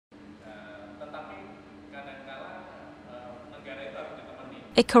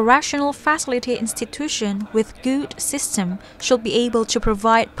A correctional facility institution with good system should be able to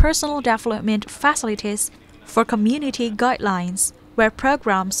provide personal development facilities for community guidelines, where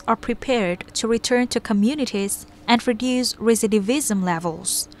programs are prepared to return to communities and reduce recidivism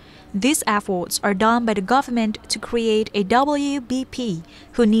levels. These efforts are done by the government to create a WBP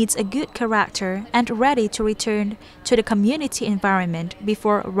who needs a good character and ready to return to the community environment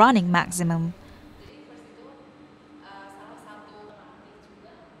before running maximum.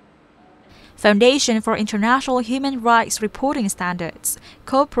 Foundation for International Human Rights Reporting Standards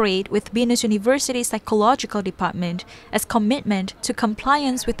cooperate with BINUS University Psychological Department as commitment to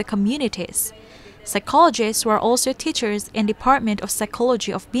compliance with the communities. Psychologists who are also teachers in Department of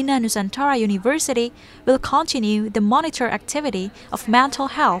Psychology of Bina Nusantara University will continue the monitor activity of mental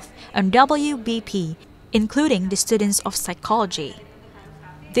health on WBP, including the students of psychology.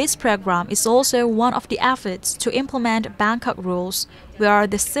 This program is also one of the efforts to implement Bangkok rules, where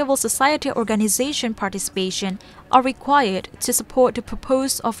the civil society organization participation are required to support the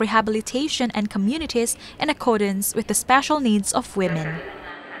purpose of rehabilitation and communities in accordance with the special needs of women.